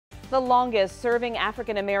The longest-serving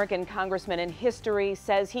African-American congressman in history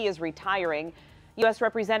says he is retiring. U.S.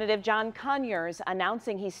 Representative John Conyers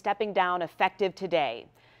announcing he's stepping down effective today.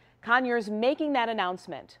 Conyers making that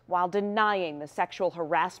announcement while denying the sexual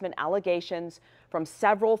harassment allegations from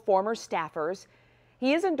several former staffers.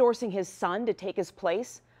 He is endorsing his son to take his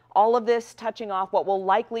place. All of this touching off what will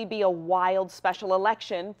likely be a wild special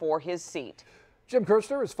election for his seat. Jim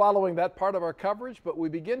Kirstner is following that part of our coverage, but we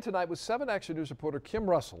begin tonight with 7 Action News reporter Kim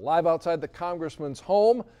Russell, live outside the congressman's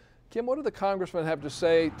home. Kim, what do the congressmen have to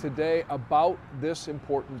say today about this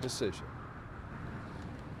important decision?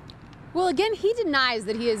 Well, again, he denies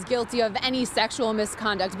that he is guilty of any sexual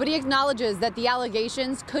misconduct, but he acknowledges that the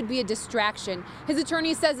allegations could be a distraction. His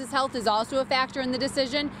attorney says his health is also a factor in the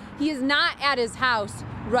decision. He is not at his house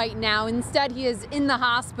right now. Instead, he is in the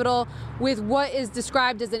hospital with what is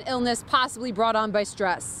described as an illness possibly brought on by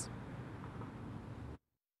stress.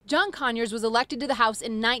 John Conyers was elected to the House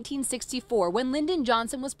in 1964 when Lyndon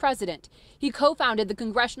Johnson was president. He co-founded the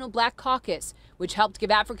Congressional Black Caucus, which helped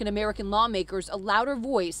give African-American lawmakers a louder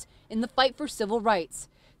voice in the fight for civil rights.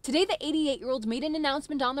 Today, the 88-year-old made an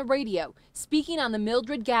announcement on the radio, speaking on the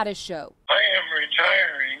Mildred Gaddis Show. I am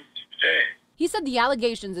retiring today. He said the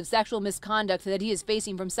allegations of sexual misconduct that he is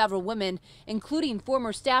facing from several women, including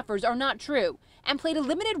former staffers, are not true and played a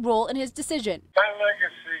limited role in his decision. My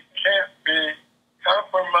legacy can't be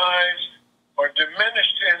compromised or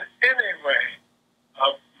diminished in any way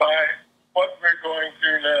by what we're going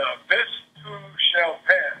through now. This too shall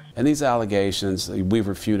pass. And these allegations, we've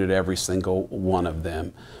refuted every single one of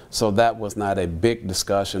them. So that was not a big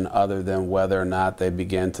discussion other than whether or not they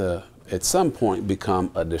began to, at some point,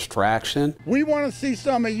 become a distraction. We want to see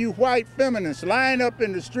some of you white feminists line up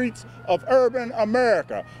in the streets of urban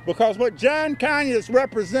America, because what John Conyers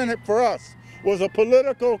represented for us was a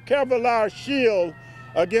political Kevlar shield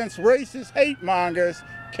against racist hate mongers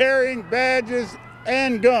carrying badges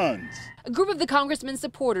and guns. A group of the congressman's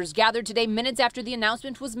supporters gathered today minutes after the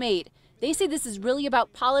announcement was made. They say this is really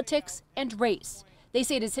about politics and race. They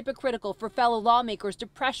say it is hypocritical for fellow lawmakers to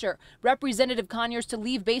pressure Representative Conyers to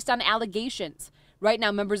leave based on allegations. Right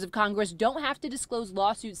now, members of Congress don't have to disclose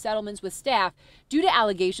lawsuit settlements with staff due to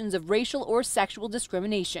allegations of racial or sexual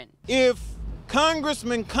discrimination. If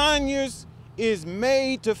Congressman Conyers is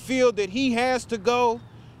made to feel that he has to go,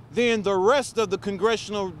 then the rest of the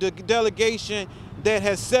congressional delegation that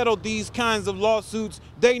has settled these kinds of lawsuits,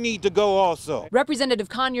 they need to go also. Representative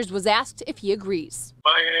Conyers was asked if he agrees.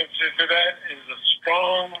 My answer to that is a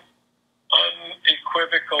strong,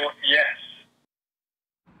 unequivocal yes.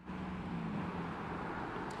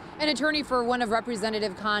 An attorney for one of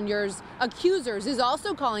Representative Conyers' accusers is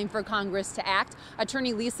also calling for Congress to act.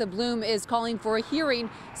 Attorney Lisa Bloom is calling for a hearing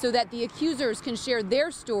so that the accusers can share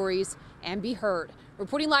their stories and be heard.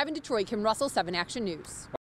 Reporting live in Detroit, Kim Russell, 7 Action News.